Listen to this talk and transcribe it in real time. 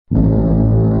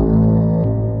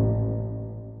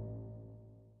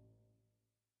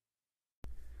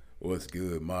What's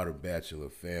good, Modern Bachelor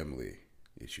family?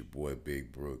 It's your boy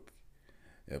Big Brook,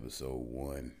 episode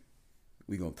one.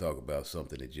 We gonna talk about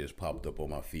something that just popped up on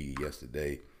my feed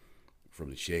yesterday from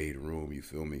the Shade Room. You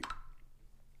feel me?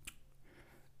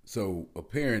 So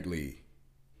apparently,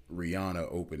 Rihanna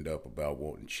opened up about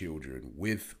wanting children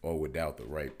with or without the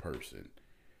right person.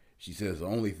 She says the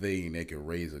only thing that can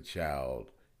raise a child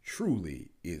truly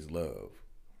is love.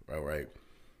 All right.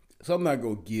 So I'm not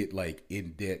gonna get like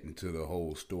in debt into the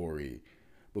whole story,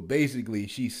 but basically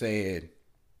she said,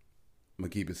 I'm gonna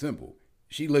keep it simple.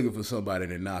 She looking for somebody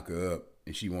to knock her up,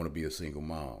 and she want to be a single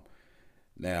mom.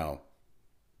 Now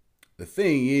the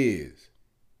thing is,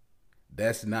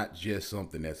 that's not just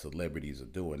something that celebrities are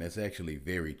doing. That's actually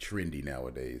very trendy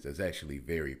nowadays. That's actually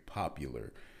very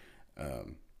popular.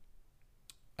 Um,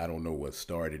 I don't know what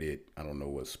started it. I don't know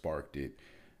what sparked it.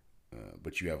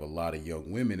 But you have a lot of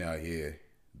young women out here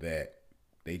that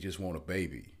they just want a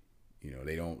baby. You know,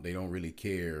 they don't really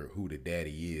care who the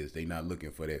daddy is. They not looking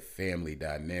for that family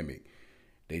dynamic.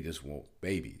 They just want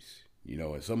babies. You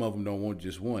know, and some of them don't want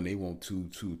just one. They want two,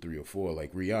 three, or four.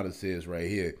 Like Rihanna says right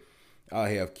here, I'll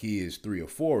have kids, three or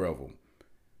four of them.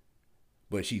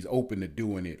 But she's open to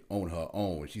doing it on her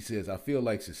own. She says, I feel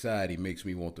like society makes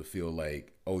me want to feel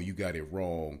like, oh, you got it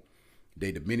wrong.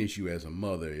 They diminish you as a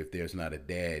mother if there's not a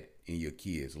dad in your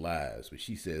kids' lives. But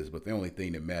she says, but the only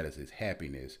thing that matters is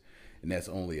happiness. And that's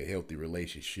only a healthy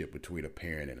relationship between a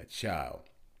parent and a child.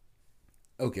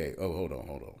 Okay, oh, hold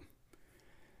on.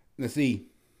 Now, see,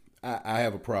 I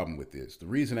have a problem with this. The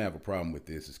reason I have a problem with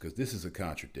this is because this is a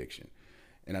contradiction.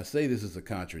 And I say this is a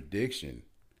contradiction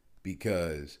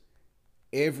because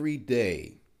every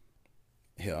day,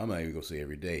 hell, I'm not even gonna say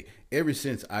every day. Ever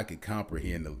since I could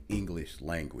comprehend the English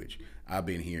language, I've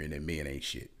been hearing that men ain't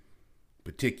shit.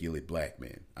 Particularly black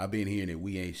men. I've been hearing that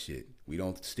we ain't shit. We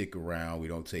don't stick around. We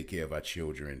don't take care of our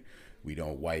children. We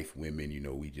don't wife women. You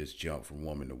know, we just jump from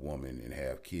woman to woman and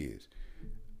have kids.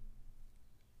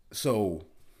 So,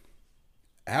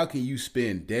 how can you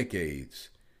spend decades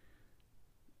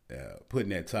putting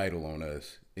that title on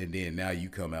us, and then now you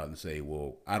come out and say,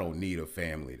 well, I don't need a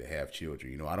family to have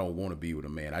children. You know, I don't want to be with a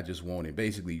man. I just want him.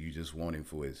 Basically, you just want him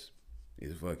for his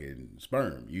fucking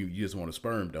sperm. You just want a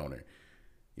sperm donor.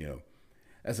 You know,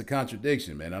 that's a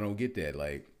contradiction, man. I don't get that.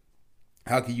 Like,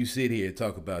 how can you sit here and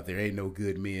talk about there ain't no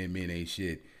good men, men ain't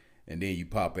shit, and then you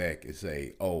pop back and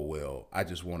say, oh, well, I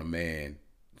just want a man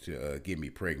to get me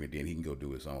pregnant, then he can go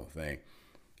do his own thing.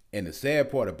 And the sad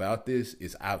part about this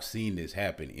is I've seen this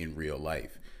happen in real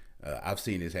life. I've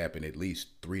seen this happen at least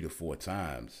 3 to 4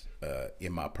 times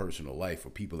in my personal life for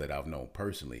people that I've known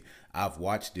personally. I've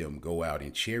watched them go out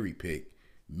and cherry pick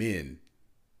men,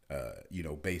 you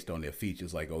know, based on their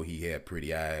features, like, oh, he had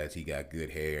pretty eyes, he got good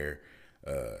hair.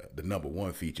 The number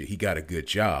one feature, he got a good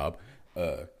job.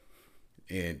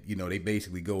 And, you know, they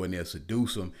basically go in there,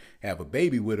 seduce them, have a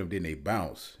baby with them, then they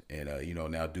bounce. And, you know,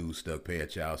 now dudes stuck paying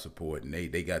child support, and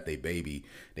they got their baby.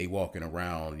 They walking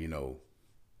around, you know,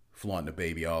 flaunting the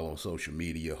baby all on social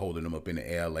media, holding them up in the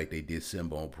air like they did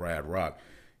Simba on Pride Rock,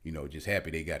 you know, just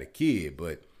happy they got a kid.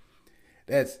 But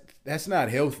that's not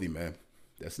healthy, man.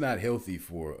 That's not healthy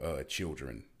for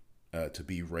children to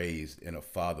be raised in a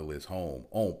fatherless home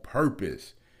on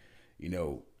purpose. You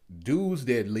know, dudes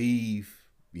that leave,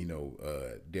 you know,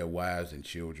 their wives and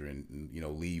children, you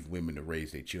know, leave women to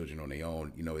raise their children on their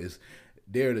own, you know,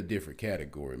 they're in a different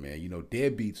category, man. You know,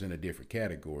 deadbeats in a different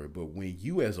category. But when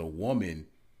you as a woman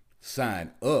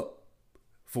sign up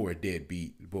for a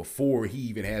deadbeat before he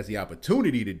even has the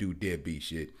opportunity to do deadbeat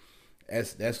shit,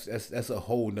 that's a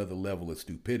whole nother level of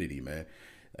stupidity, man.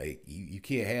 Like you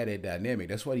can't have that dynamic.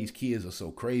 That's why these kids are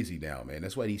so crazy now, man.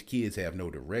 That's why these kids have no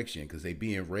direction because they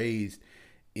being raised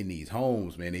in these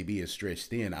homes, man. They being stretched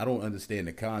thin. I don't understand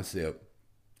the concept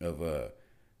of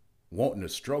wanting to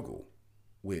struggle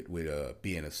with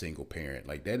being a single parent.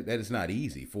 Like that is not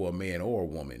easy for a man or a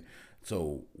woman.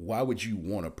 So why would you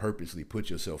want to purposely put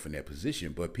yourself in that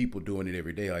position? But people doing it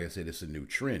every day, like I said, it's a new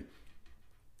trend.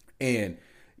 And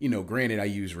you know, granted, I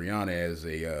use Rihanna as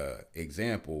a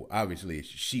example. Obviously,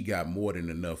 she got more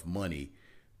than enough money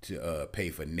to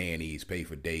pay for nannies, pay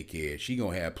for daycare. She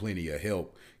gonna have plenty of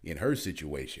help in her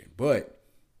situation. But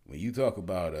when you talk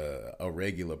about a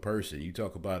regular person, you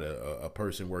talk about a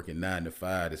person working 9 to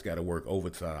 5 that's got to work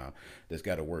overtime, that's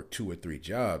got to work 2 or 3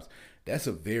 jobs. That's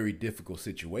a very difficult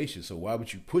situation. So why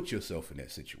would you put yourself in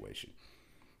that situation?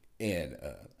 And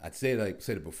I said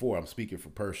it before. I'm speaking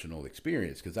from personal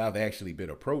experience because I've actually been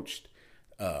approached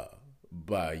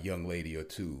by a young lady or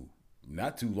two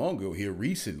not too long ago here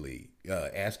recently,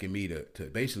 asking me to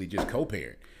basically just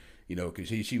co-parent. You know, because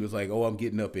she was like, "Oh, I'm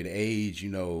getting up in age,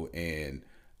 you know, and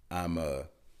I'm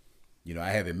I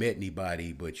haven't met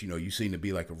anybody, but you seem to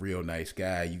be like a real nice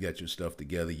guy. You got your stuff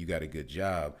together. You got a good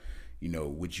job.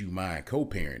 Would you mind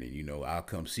co-parenting? I'll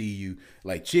come see you.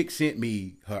 Like, chick sent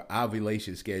me her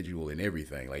ovulation schedule and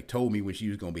everything. Like, told me when she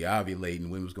was gonna be ovulating,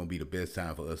 when was gonna be the best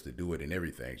time for us to do it and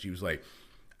everything. She was like,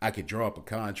 I could draw up a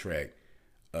contract,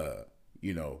 uh,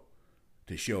 you know,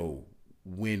 to show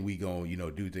when we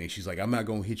gonna, do things. She's like, I'm not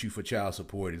gonna hit you for child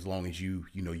support as long as you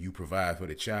provide for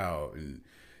the child. And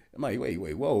I'm like, wait,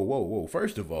 whoa, whoa, whoa.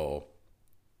 First of all,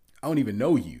 I don't even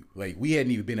know you. Like, we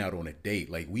hadn't even been out on a date.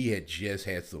 Like, we had just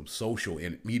had some social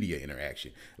and media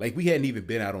interaction. Like, we hadn't even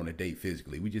been out on a date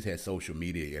physically. We just had social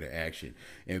media interaction.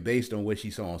 And based on what she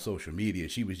saw on social media,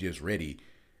 she was just ready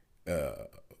uh,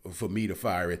 for me to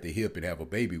fire at the hip and have a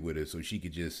baby with her, so she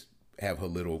could just have her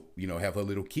little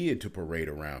kid to parade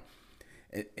around.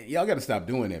 And y'all got to stop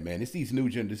doing that, man. This new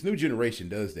generation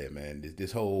does that, man.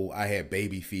 This whole I had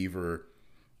baby fever.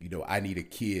 I need a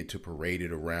kid to parade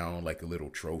it around like a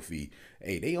little trophy.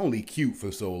 Hey, they only cute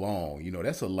for so long.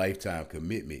 That's a lifetime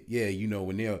commitment. Yeah,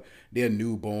 when they're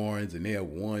newborns and they're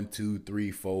 1, 2,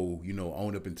 3, 4,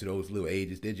 on up into those little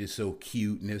ages, they're just so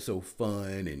cute and they're so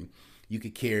fun, and you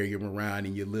could carry them around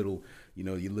in your little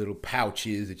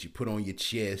pouches that you put on your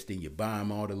chest, and you buy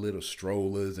them all the little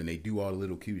strollers, and they do all the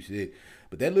little cute shit.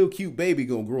 But that little cute baby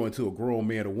gonna grow into a grown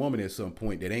man or woman at some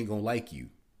point that ain't gonna like you.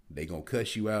 They gonna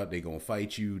cuss you out. They gonna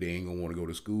fight you. They ain't gonna want to go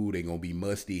to school. They gonna be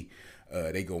musty.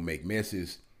 They gonna make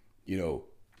messes. You know.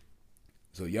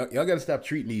 So y'all gotta stop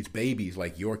treating these babies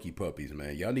like Yorkie puppies,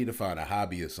 man. Y'all need to find a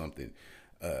hobby or something.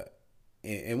 Uh,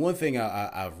 and one thing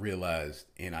I've realized,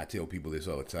 and I tell people this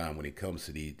all the time when it comes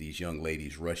to these young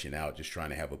ladies rushing out just trying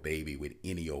to have a baby with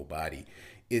any old body,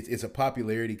 it's a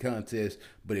popularity contest,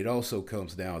 but it also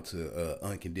comes down to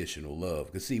unconditional love.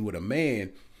 Because see, with a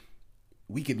man,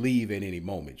 we could leave at any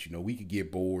moment. We could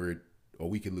get bored or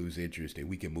we could lose interest and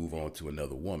we can move on to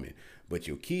another woman. But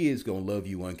your kids gonna love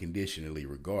you unconditionally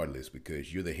regardless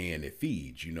because you're the hand that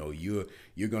feeds.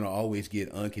 You're gonna always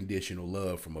get unconditional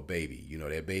love from a baby.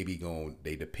 That baby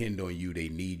they depend on you, they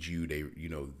need you,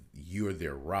 you're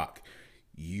their rock,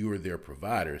 you're their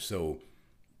provider. So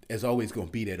there's always going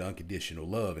to be that unconditional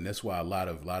love, and that's why a lot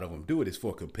of them do it is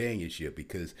for companionship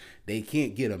because they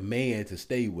can't get a man to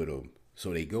stay with them,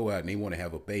 so they go out and they want to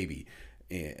have a baby,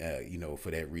 and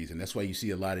for that reason, that's why you see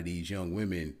a lot of these young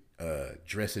women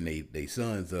dressing they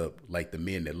sons up like the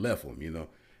men that left them.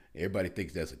 Everybody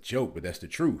thinks that's a joke, but that's the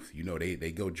truth.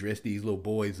 They go dress these little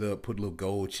boys up, put a little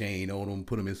gold chain on them,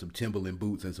 put them in some Timberland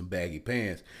boots and some baggy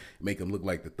pants, make them look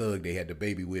like the thug they had the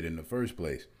baby with in the first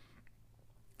place.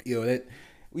 That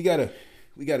we gotta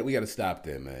stop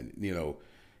that, man.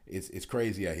 It's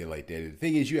crazy out here like that. The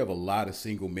thing is, you have a lot of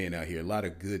single men out here, a lot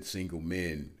of good single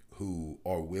men who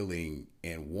are willing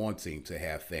and wanting to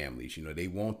have families. They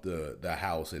want the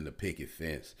house and the picket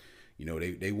fence.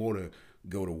 They want to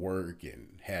go to work and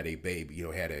had a baby,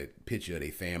 had a picture of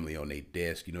their family on their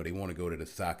desk. They want to go to the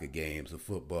soccer games, the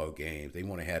football games. They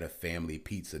want to have the family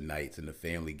pizza nights and the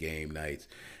family game nights.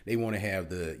 They want to have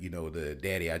the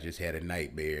daddy, I just had a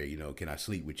nightmare, can I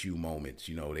sleep with you moments.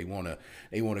 They want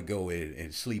to go in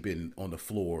and sleep on the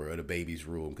floor of the baby's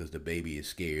room because the baby is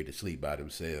scared to sleep by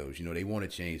themselves. They want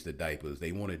to change the diapers.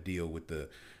 They want to deal with the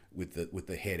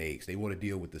headaches. They want to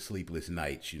deal with the sleepless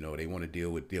nights. They want to deal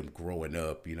with them growing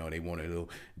up. They want to know,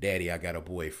 daddy, I got a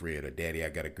boyfriend, or daddy, I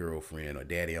got a girlfriend, or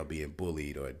daddy, I'm being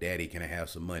bullied, or daddy, can I have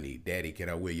some money? Daddy, can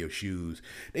I wear your shoes?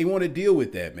 They want to deal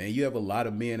with that, man. You have a lot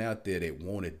of men out there that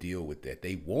want to deal with that.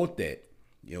 They want that.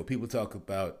 People talk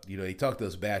about, they talk to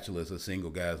us bachelors or single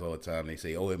guys all the time. They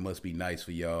say, oh, it must be nice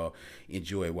for y'all.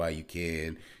 Enjoy it while you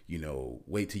can.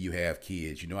 Wait till you have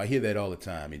kids. I hear that all the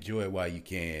time. Enjoy it while you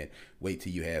can. Wait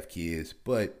till you have kids.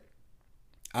 But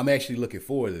I'm actually looking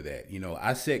forward to that.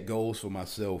 I set goals for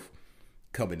myself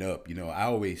coming up. I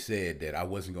always said that I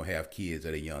wasn't going to have kids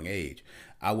at a young age.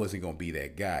 I wasn't going to be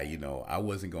that guy. I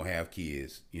wasn't going to have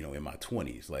kids, in my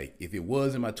 20s. Like, if it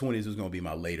was in my 20s, it was going to be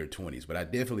my later 20s. But I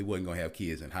definitely wasn't going to have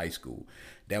kids in high school.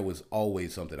 That was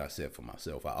always something I set for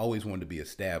myself. I always wanted to be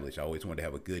established. I always wanted to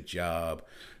have a good job,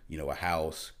 a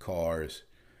house, cars,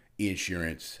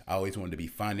 insurance. I always wanted to be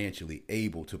financially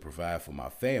able to provide for my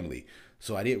family.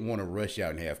 So I didn't want to rush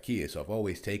out and have kids. So I've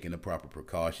always taken the proper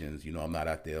precautions. I'm not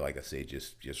out there, like I said,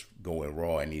 just going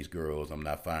raw in these girls. I'm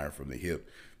not firing from the hip.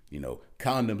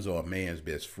 Condoms are a man's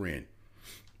best friend.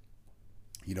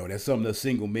 That's something the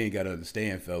single men got to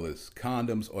understand, fellas.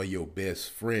 Condoms are your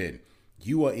best friend.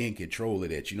 You are in control of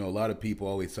that. A lot of people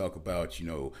always talk about,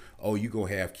 oh, you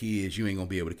going to have kids, you ain't going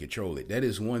to be able to control it. That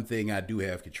is one thing I do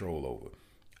have control over.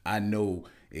 I know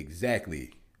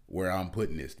exactly where I'm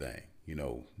putting this thing.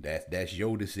 That's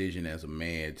your decision as a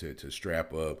man to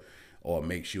strap up or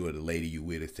make sure the lady you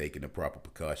with is taking the proper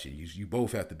precaution. You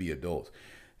both have to be adults.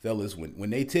 Fellas, when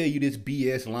they tell you this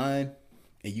BS line,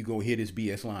 and you gonna hear this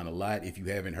BS line a lot if you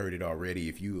haven't heard it already.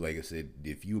 If you, like I said,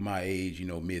 if you my age,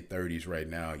 mid 30s right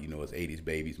now, it's 80s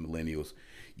babies, millennials,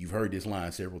 you've heard this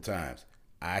line several times.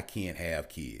 I can't have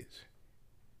kids.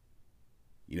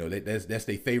 That's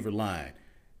their favorite line.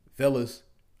 Fellas,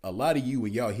 a lot of you,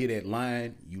 when y'all hear that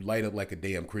line, you light up like a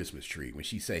damn Christmas tree. When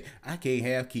she say, I can't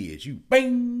have kids, you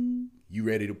bang, you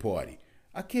ready to party.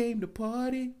 I came to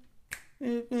party.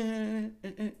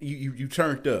 You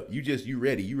turned up. You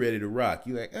ready. You ready to rock.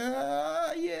 You like,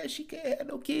 yeah, she can't have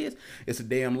no kids. It's a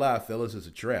damn lie, fellas. It's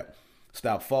a trap.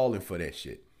 Stop falling for that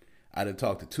shit. I done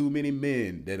talked to too many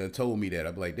men that done told me that.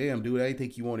 I'm like, damn, dude, I didn't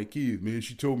think you wanted kids, man.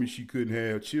 She told me she couldn't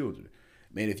have children.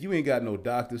 Man, if you ain't got no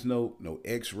doctor's note, no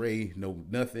x-ray, no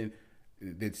nothing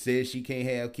that says she can't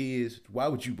have kids, why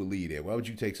would you believe that? Why would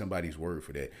you take somebody's word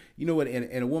for that? You know what?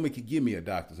 And a woman could give me a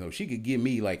doctor's note. She could give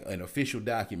me like an official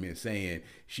document saying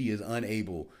she is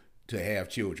unable to have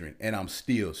children, and I'm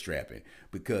still strapping.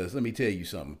 Because let me tell you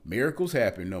something. Miracles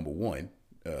happen, number one.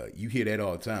 You hear that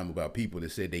all the time about people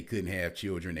that said they couldn't have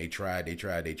children. They tried,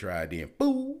 then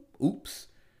boom, oops,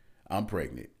 I'm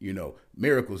pregnant.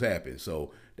 Miracles happen.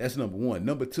 So that's number one.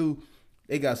 Number two,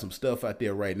 they got some stuff out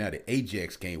there right now that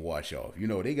Ajax can't wash off.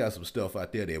 They got some stuff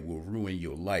out there that will ruin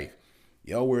your life.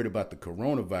 Y'all worried about the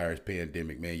coronavirus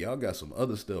pandemic, man. Y'all got some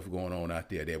other stuff going on out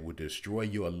there that will destroy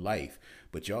your life.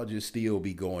 But y'all just still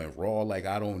be going raw like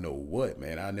I don't know what,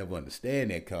 man. I never understand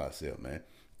that concept, man.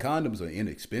 Condoms are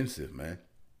inexpensive, man.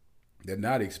 They're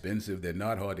not expensive. They're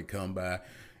not hard to come by.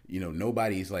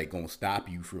 Nobody's like gonna stop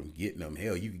you from getting them.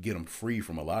 Hell, you can get them free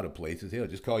from a lot of places. Hell,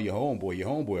 just call your homeboy. Your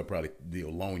homeboy will probably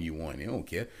loan you one. They don't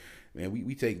care. Man,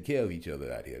 we taking care of each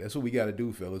other out here. That's what we got to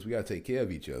do, fellas. We got to take care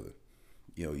of each other.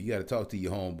 You got to talk to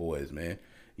your homeboys, man.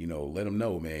 Let them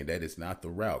know, man, that it's not the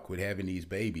route. Quit having these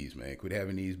babies, man. Quit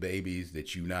having these babies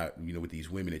that you not, with these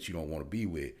women that you don't want to be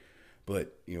with.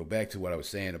 But, back to what I was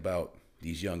saying about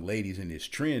these young ladies and this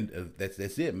trend, that's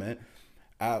it, man.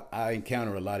 I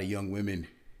encounter a lot of young women.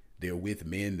 They're with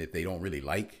men that they don't really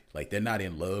like. Like, they're not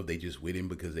in love. They just with him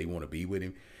because they want to be with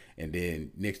him. And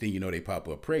then next thing you know, they pop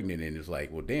up pregnant, and it's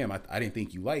like, well, damn, I didn't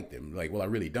think you liked them. Like, well, I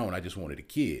really don't. I just wanted a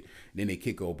kid. And then they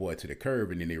kick old boy to the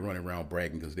curb, and then they run around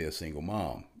bragging because they're a single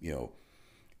mom,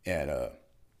 And,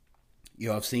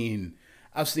 I've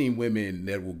seen women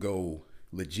that will go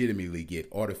legitimately get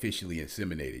artificially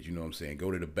inseminated. You know what I'm saying?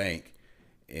 Go to the bank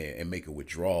and make a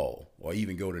withdrawal, or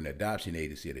even go to an adoption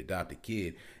agency and adopt a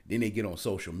kid. Then they get on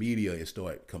social media and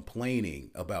start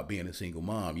complaining about being a single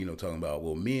mom, talking about,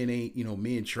 well, men ain't,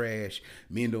 men trash,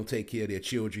 men don't take care of their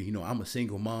children. I'm a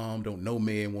single mom. Don't no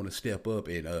man want to step up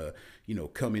and,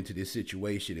 come into this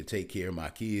situation and take care of my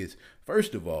kids.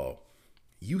 First of all,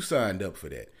 you signed up for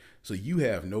that. So you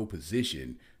have no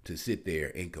position to sit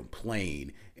there and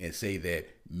complain and say that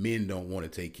men don't want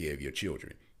to take care of your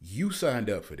children. You signed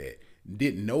up for that.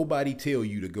 Didn't nobody tell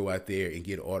you to go out there and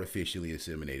get artificially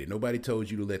inseminated? Nobody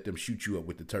told you to let them shoot you up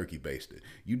with the turkey baster.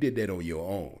 You did that on your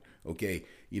own, okay?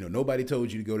 Nobody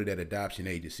told you to go to that adoption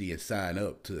agency and sign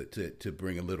up to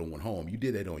bring a little one home. You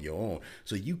did that on your own.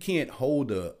 So you can't hold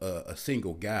a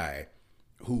single guy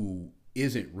who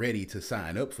isn't ready to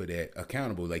sign up for that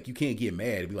accountable. Like, you can't get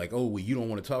mad and be like, oh, well, you don't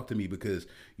want to talk to me because,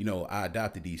 I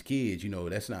adopted these kids.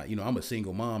 That's not, I'm a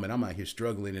single mom and I'm out here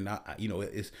struggling, and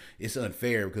it's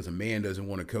unfair because a man doesn't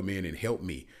want to come in and help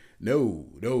me. No,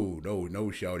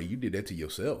 shawty, you did that to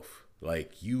yourself.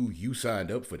 Like, you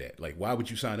signed up for that. Like, why would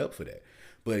you sign up for that?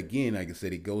 But again, like I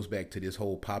said, it goes back to this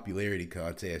whole popularity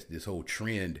contest, this whole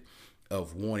trend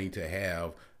of wanting to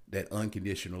have that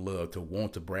unconditional love, to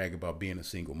want to brag about being a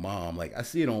single mom. Like, I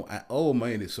see it oh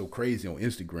man, it's so crazy on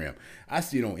Instagram. I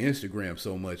see it on Instagram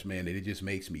so much, man, that it just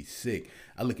makes me sick.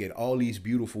 I look at all these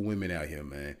beautiful women out here,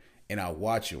 man, and I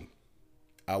watch them.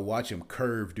 I watch them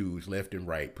curve dudes left and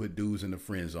right, put dudes in the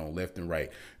friend zone left and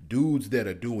right. Dudes that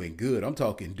are doing good. I'm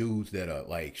talking dudes that are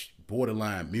like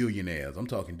borderline millionaires. I'm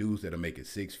talking dudes that are making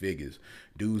six figures.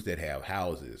 Dudes that have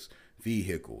houses,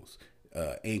 vehicles,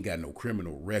 ain't got no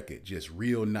criminal record, just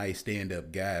real nice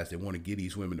stand-up guys that want to give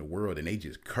these women the world, and they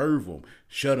just curve them,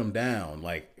 shut them down,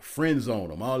 like friend zone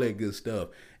them, all that good stuff.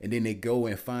 And then they go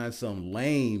and find some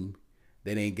lame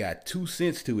that ain't got 2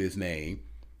 cents to his name,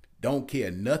 don't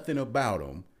care nothing about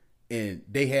him, and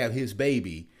they have his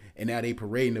baby, and now they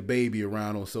parading the baby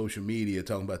around on social media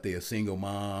talking about they're a single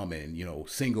mom and,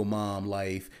 single mom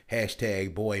life,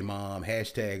 hashtag boy mom,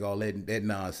 hashtag all that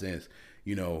nonsense,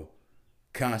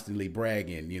 constantly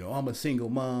bragging, I'm a single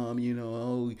mom,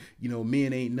 oh,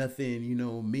 men ain't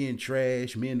nothing, men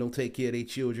trash, men don't take care of their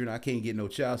children, I can't get no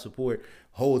child support.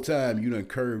 Whole time you done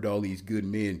curved all these good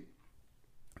men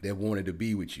that wanted to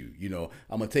be with you.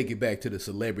 I'm gonna take it back to the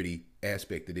celebrity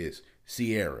aspect of this.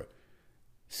 Sierra,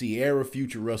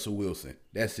 future Russell Wilson,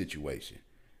 that situation.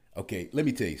 Okay, let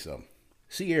me tell you something.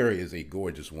 Sierra is a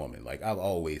gorgeous woman. Like, I've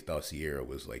always thought Sierra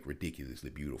was like ridiculously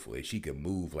beautiful, and she could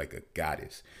move like a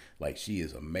goddess. Like, she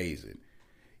is amazing.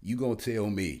 You gonna tell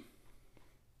me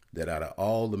that out of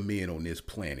all the men on this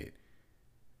planet,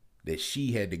 that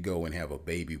she had to go and have a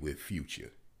baby with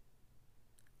Future?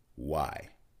 Why?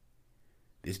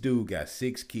 This dude got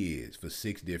 6 kids for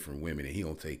 6 different women, and he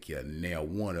don't take care of now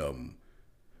one of them.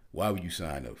 Why would you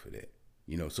sign up for that?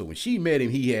 So when she met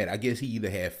him, I guess he either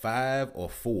had 5 or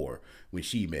 4 when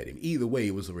she met him. Either way,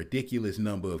 it was a ridiculous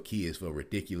number of kids for a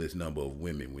ridiculous number of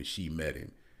women when she met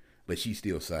him. But she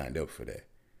still signed up for that.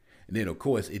 And then, of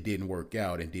course, it didn't work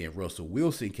out. And then Russell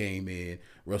Wilson came in.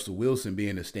 Russell Wilson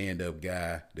being a stand-up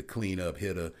guy, the clean-up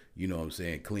hitter,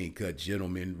 clean-cut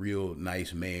gentleman, real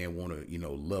nice man, want to,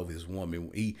 love his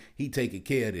woman. He taking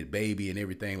care of the baby and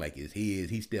everything like it's his.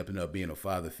 He stepping up being a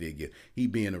father figure. He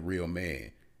being a real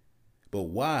man. But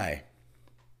why?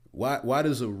 Why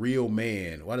does a real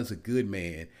man, why does a good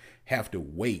man have to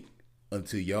wait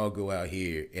until y'all go out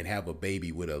here and have a baby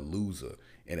with a loser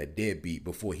and a deadbeat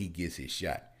before he gets his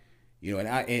shot?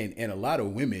 And a lot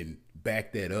of women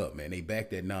back that up, man. They back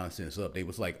that nonsense up. They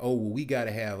was like, oh, well, we got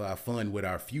to have our fun with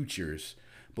our futures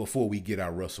before we get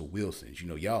our Russell Wilsons.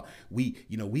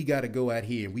 We got to go out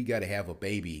here and we got to have a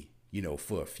baby,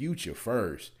 for a future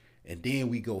first. And then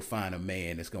we go find a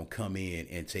man that's going to come in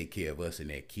and take care of us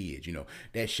and that kid.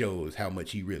 That shows how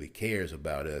much he really cares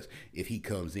about us if he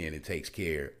comes in and takes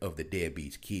care of the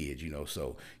deadbeat's kids,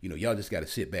 So, y'all just got to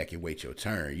sit back and wait your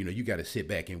turn. You got to sit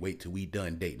back and wait till we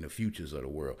done dating the futures of the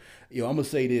world. I'm going to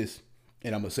say this,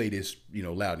 and I'm going to say this,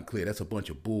 loud and clear. That's a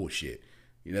bunch of bullshit.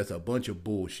 That's a bunch of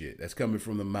bullshit. That's coming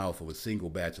from the mouth of a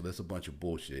single bachelor. That's a bunch of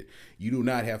bullshit. You do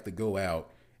not have to go out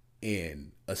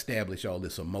and establish all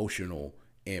this emotional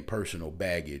and personal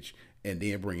baggage and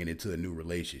then bring it into a new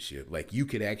relationship. Like, you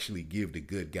could actually give the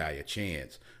good guy a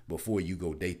chance before you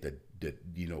go date the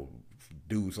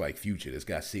dudes like Future that's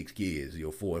got 6 kids,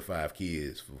 4 or 5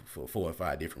 kids for 4 or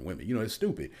 5 different women. It's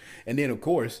stupid. And then, of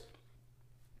course,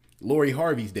 Lori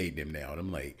Harvey's dating him now. And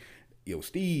I'm like,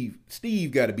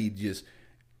 Steve got to be just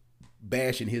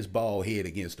bashing his bald head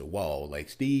against the wall. Like,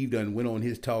 Steve done went on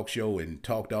his talk show and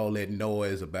talked all that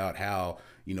noise about how,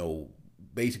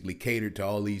 basically catered to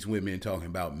all these women, talking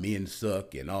about men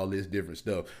suck and all this different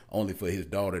stuff, only for his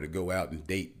daughter to go out and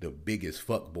date the biggest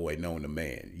fuck boy known to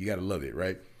man. You gotta love it,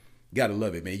 right? You gotta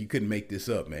love it, man. You couldn't make this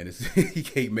up, man. You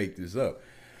can't make this up.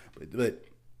 But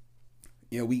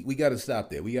we gotta stop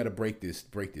that. We gotta break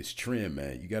this trend,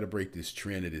 man. You gotta break this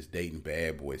trend of this dating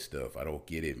bad boy stuff. I don't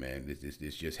get it, man.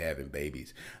 This just having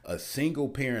babies. A single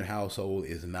parent household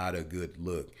is not a good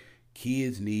look.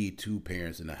 Kids need 2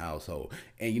 parents in the household.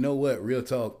 And you know what? Real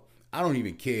talk, I don't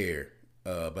even care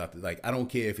about I don't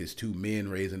care if it's 2 men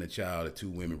raising a child or 2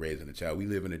 women raising a child. We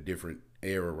live in a different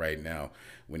era right now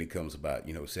when it comes about,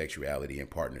 sexuality and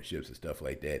partnerships and stuff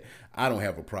like that. I don't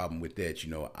have a problem with that.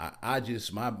 I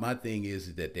just, my thing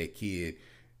is that kid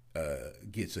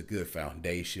gets a good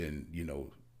foundation.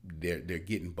 They're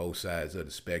getting both sides of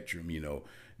the spectrum.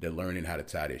 They're learning how to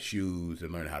tie their shoes. They're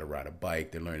learning how to ride a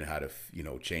bike. They're learning how to,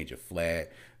 change a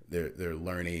flat. They're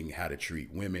learning how to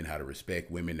treat women, how to respect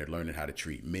women. They're learning how to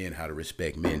treat men, how to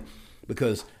respect men.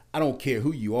 Because I don't care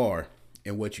who you are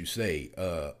and what you say.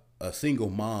 A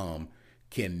single mom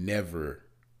can never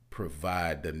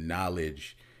provide the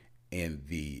knowledge and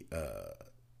the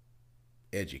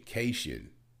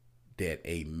education that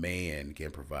a man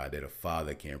can provide, that a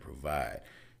father can provide.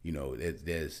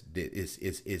 It's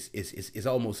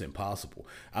almost impossible.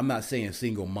 I'm not saying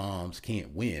single moms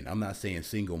can't win. I'm not saying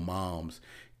single moms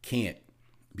can't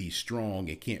be strong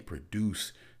and can't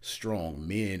produce strong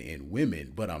men and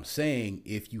women. But I'm saying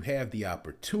if you have the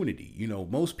opportunity,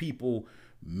 most people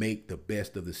make the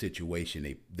best of the situation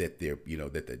that they're,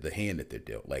 that the hand that they're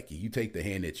dealt. Like, you take the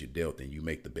hand that you're dealt and you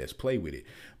make the best play with it.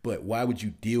 But why would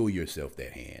you deal yourself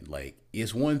that hand? Like,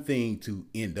 it's one thing to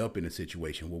end up in a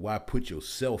situation. Well, why put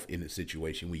yourself in a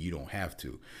situation where you don't have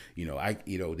to?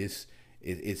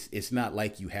 It's not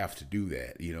like you have to do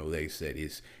that. They said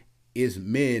it's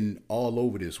men all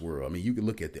over this world. I mean, you can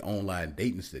look at the online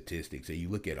dating statistics and you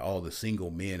look at all the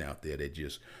single men out there that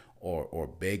just or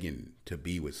begging to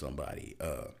be with somebody.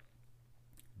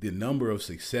 The number of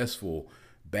successful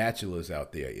bachelors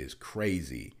out there is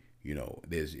crazy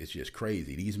It's just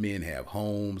crazy. These men have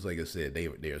homes, like I said,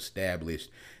 they're established.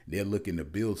 They're looking to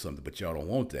build something, but y'all don't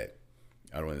want that.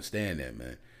 I don't understand that,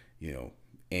 man. You know,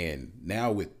 and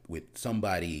now with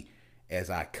somebody as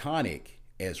iconic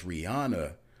as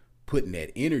Rihanna putting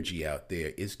that energy out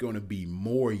there, it's going to be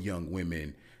more young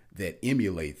women that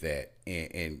emulate that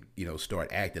and start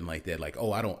acting like that, like,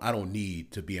 oh, I don't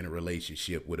need to be in a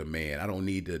relationship with a man. I don't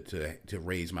need to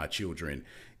raise my children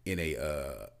in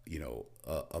a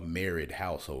married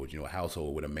household, a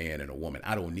household with a man and a woman.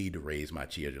 I don't need to raise my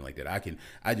children like that.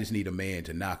 I just need a man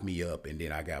to knock me up and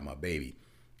then I got my baby.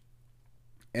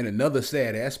 And another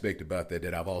sad aspect about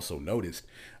that I've also noticed,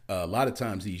 a lot of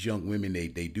times these young women, they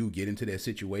do get into that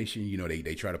situation.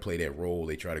 They try to play that role.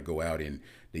 They try to go out and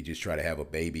they just try to have a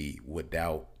baby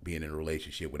without being in a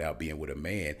relationship, without being with a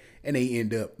man. And they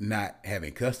end up not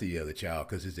having custody of the child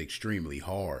because it's extremely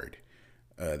hard.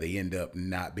 They end up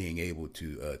not being able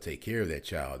to take care of that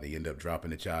child. They end up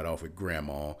dropping the child off with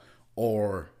grandma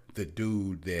or the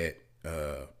dude that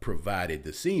provided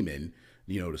the semen,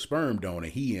 the sperm donor.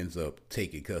 He ends up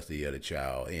taking custody of the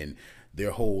child, and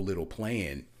their whole little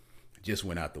plan just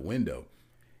went out the window.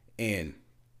 And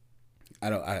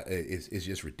it's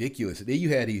just ridiculous. Then you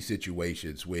had these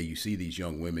situations where you see these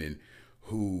young women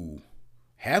who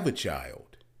have a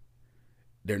child,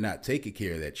 they're not taking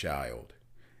care of that child.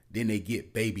 Then they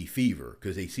get baby fever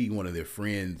because they see one of their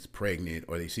friends pregnant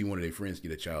or they see one of their friends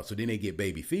get a child. So then they get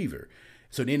baby fever.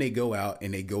 So then they go out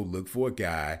and they go look for a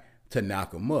guy to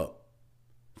knock them up.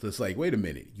 So it's like, wait a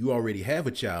minute, you already have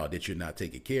a child that you're not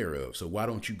taking care of. So why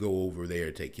don't you go over there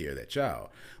and take care of that child?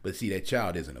 But see, that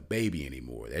child isn't a baby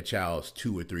anymore. That child's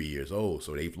 2 or 3 years old.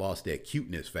 So they've lost that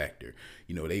cuteness factor.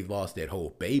 They've lost that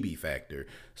whole baby factor.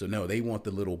 So no, they want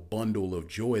the little bundle of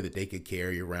joy that they could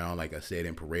carry around, like I said,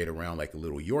 and parade around like a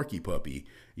little Yorkie puppy,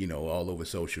 all over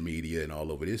social media and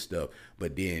all over this stuff.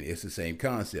 But then it's the same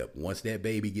concept. Once that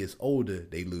baby gets older,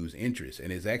 they lose interest.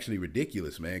 And it's actually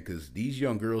ridiculous, man, because these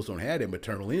young girls don't have that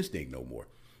maternal instinct no more.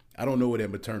 I don't know what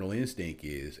that maternal instinct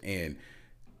is. And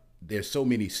there's so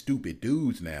many stupid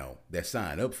dudes now that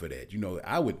sign up for that.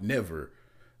 I would never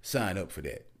sign up for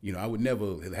that. I would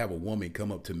never have a woman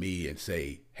come up to me and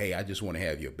say, hey, I just want to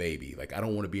have your baby. Like, I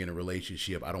don't want to be in a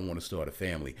relationship. I don't want to start a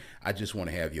family. I just want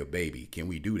to have your baby. Can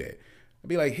we do that? I'd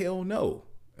be like, hell no.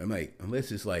 I'm like,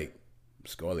 unless it's like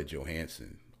Scarlett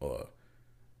Johansson or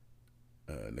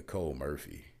Nicole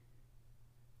Murphy.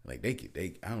 Like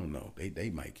I don't know. They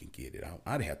might can get it.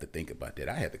 I'd have to think about that.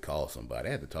 I had to call somebody.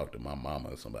 I had to talk to my mama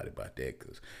or somebody about that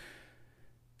because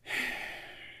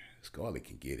Scarlett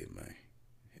can get it, man.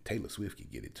 Taylor Swift can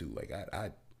get it too. Like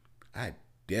I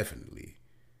definitely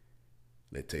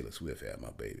let Taylor Swift have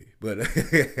my baby. But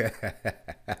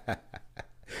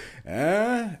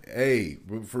hey,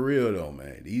 for real though,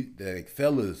 man. These like,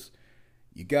 fellas,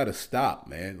 you gotta stop,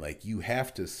 man. Like, you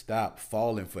have to stop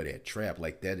falling for that trap.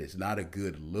 Like, that is not a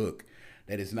good look.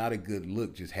 That is not a good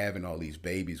look, just having all these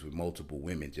babies with multiple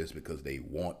women just because they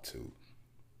want to.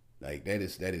 Like, that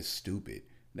is stupid.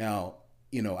 Now,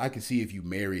 I can see if you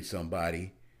married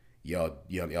somebody, y'all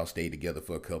stayed together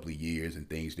for a couple of years and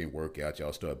things didn't work out.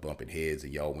 Y'all start bumping heads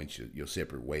and y'all went your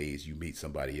separate ways. You meet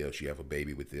somebody else, you have a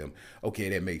baby with them. Okay,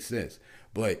 that makes sense.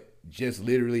 But just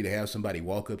literally to have somebody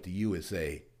walk up to you and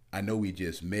say, I know we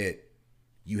just met.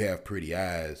 You have pretty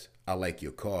eyes. I like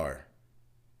your car.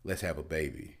 Let's have a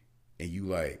baby. And you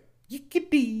like,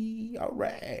 yippee, all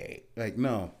right. Like,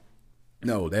 no,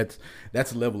 that's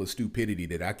a level of stupidity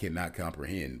that I cannot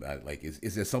comprehend. Like,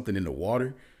 is there something in the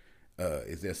water?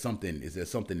 Is there something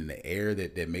in the air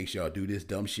that makes y'all do this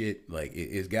dumb shit? Like,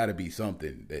 it's got to be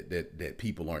something that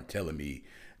people aren't telling me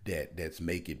that's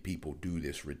making people do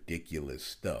this ridiculous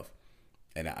stuff.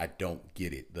 And I don't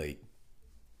get it. Like,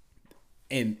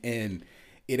 and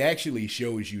it actually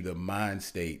shows you the mind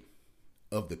state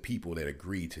of the people that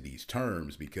agree to these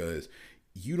terms, because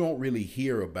you don't really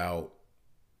hear about,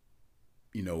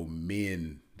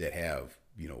 men that have,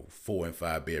 4 and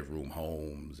 5 bedroom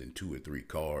homes and 2 or 3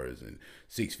 cars and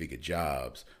 6-figure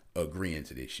jobs agreeing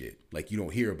to this shit. Like, you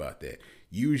don't hear about that.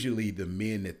 Usually the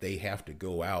men that they have to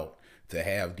go out to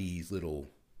have these little,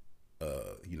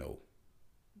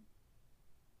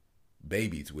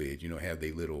 babies with, have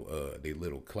they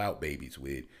little clout babies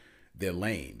with, they're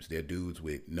lames. They're dudes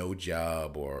with no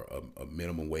job or a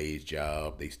minimum wage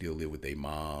job. They still live with their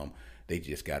mom. They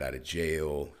just got out of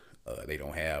jail. They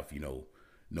don't have,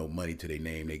 no money to their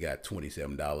name. They got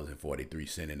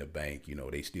 $27.43 in the bank.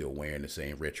 They still wearing the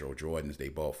same retro Jordans they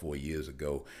bought 4 years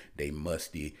ago. They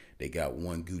musty. They got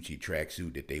one Gucci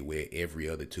tracksuit that they wear every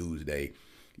other Tuesday.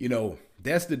 you know,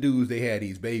 that's the dudes they had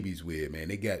these babies with, man.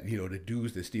 They got, the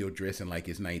dudes that still dressing like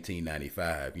it's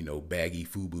 1995, baggy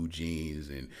FUBU jeans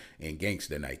and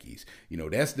gangster Nikes.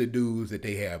 That's the dudes that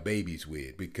they have babies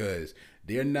with, because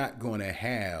they're not going to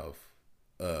have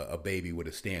a baby with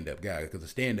a stand-up guy, because a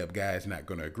stand-up guy is not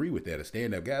going to agree with that. A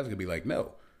stand-up guy is going to be like,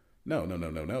 no, no, no,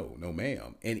 no, no, no, no,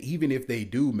 ma'am. And even if they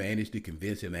do manage to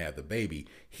convince him to have the baby,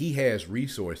 he has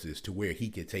resources to where he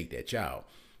can take that child.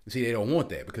 See, they don't want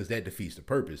that, because that defeats the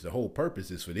purpose. The whole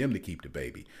purpose is for them to keep the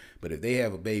baby. But if they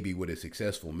have a baby with a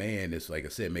successful man that's, like I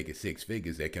said, making six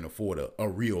figures, that can afford a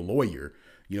real lawyer,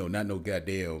 not no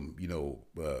goddamn,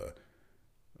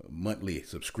 monthly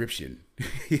subscription,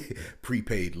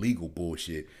 prepaid legal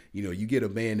bullshit. You get a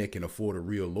man that can afford a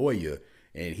real lawyer,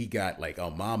 and he got like a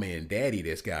mama and daddy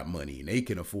that's got money, and they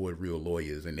can afford real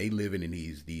lawyers, and they living in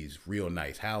these real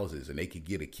nice houses, and they could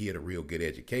get a kid a real good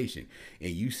education.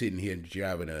 And you sitting here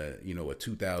driving a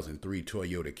 2003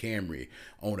 Toyota Camry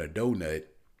on a donut.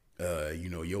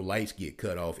 Your lights get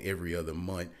cut off every other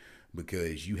month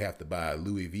because you have to buy a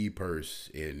Louis V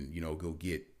purse and go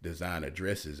get designer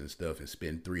dresses and stuff and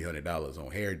spend $300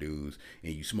 on hairdos,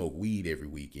 and you smoke weed every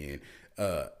weekend.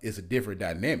 It's a different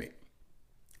dynamic.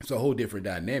 It's a whole different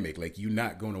dynamic. Like, you're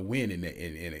not going to win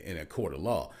in a court of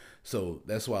law. So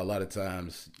that's why a lot of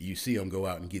times you see them go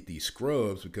out and get these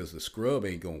scrubs, because the scrub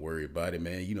ain't going to worry about it,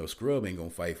 man. Scrub ain't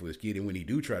going to fight for his kid. And when he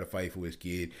do try to fight for his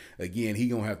kid, again, he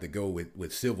going to have to go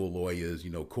with civil lawyers,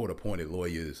 court appointed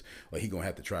lawyers, or he going to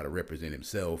have to try to represent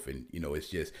himself. And, it's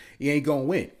just, he ain't going to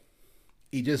win.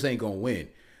 He just ain't going to win.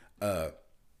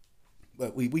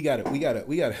 But we gotta we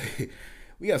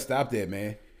gotta stop that,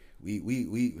 man.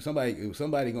 Somebody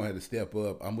gonna have to step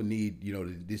up. I'm gonna need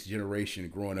this generation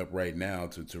growing up right now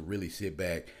to really sit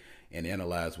back and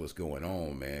analyze what's going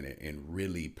on, man, and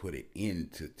really put it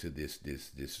into this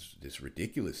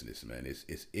ridiculousness, man.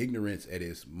 It's ignorance at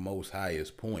its most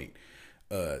highest point,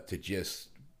 to just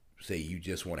say you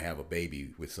just want to have a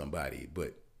baby with somebody,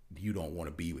 but you don't want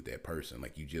to be with that person.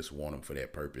 Like, you just want them for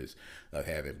that purpose of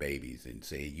having babies, and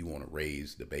say you want to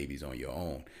raise the babies on your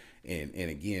own. And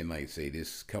again, like, say,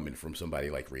 this coming from somebody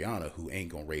like Rihanna, who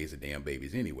ain't gonna raise the damn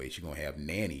babies anyway. She gonna have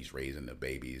nannies raising the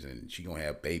babies, and she gonna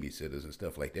have babysitters and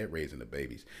stuff like that raising the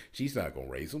babies. She's not gonna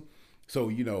raise them.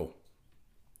 So,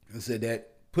 I said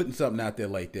that putting something out there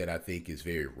like that, I think, is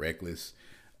very reckless.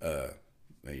 I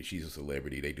mean, she's a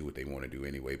celebrity; they do what they want to do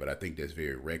anyway. But I think that's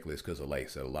very reckless, because, like I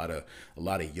said, a lot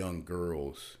of young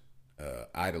girls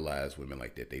idolize women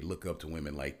like that. They look up to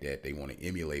women like that. They want to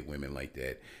emulate women like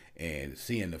that. And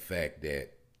seeing the fact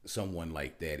that someone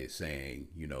like that is saying,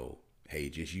 hey,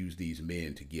 just use these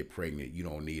men to get pregnant. You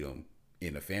don't need them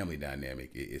in a family dynamic.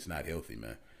 It's not healthy,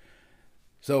 man.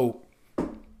 So,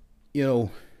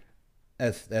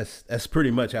 that's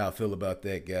pretty much how I feel about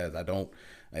that, guys.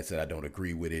 I said I don't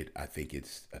agree with it. I think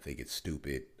it's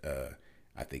stupid.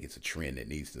 I think it's a trend that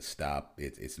needs to stop.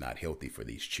 It's not healthy for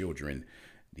these children.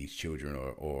 These children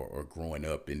are growing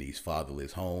up in these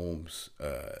fatherless homes,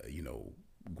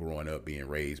 growing up being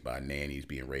raised by nannies,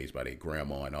 being raised by their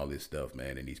grandma and all this stuff,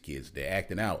 man. And these kids, they're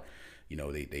acting out.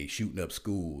 They shooting up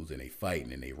schools, and they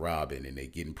fighting, and they robbing, and they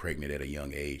getting pregnant at a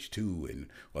young age too,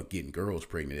 or getting girls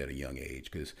pregnant at a young age,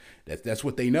 because that's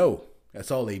what they know.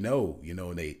 That's all they know,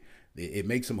 and it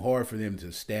makes them hard for them to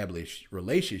establish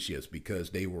relationships,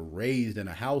 because they were raised in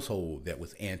a household that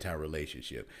was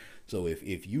anti-relationship. So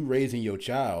if you raising your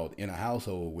child in a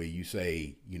household where you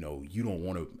say, you don't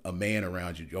want a man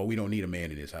around you, we don't need a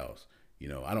man in this house.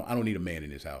 I don't need a man in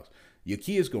this house. Your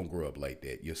kid's gonna grow up like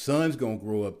that. Your son's gonna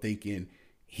grow up thinking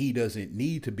he doesn't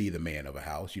need to be the man of a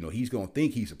house. He's gonna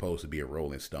think he's supposed to be a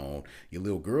Rolling Stone. Your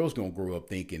little girl's gonna grow up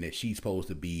thinking that she's supposed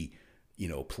to be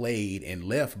played and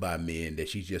left by men, that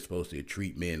she's just supposed to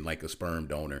treat men like a sperm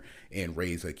donor and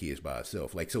raise her kids by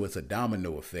herself. Like, so it's a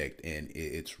domino effect, and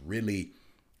it's really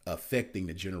affecting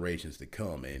the generations to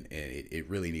come, and it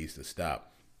really needs to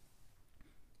stop.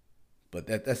 But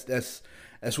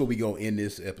that's where we go end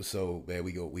this episode, man.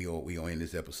 We go end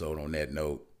this episode on that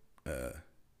note.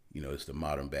 It's the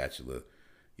Modern Bachelor,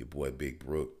 your boy Big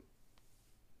Brook.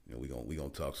 We gonna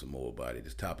talk some more about it.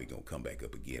 This topic gonna come back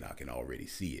up again. I can already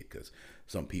see it, because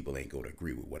some people ain't gonna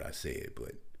agree with what I said.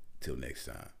 But till next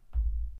time.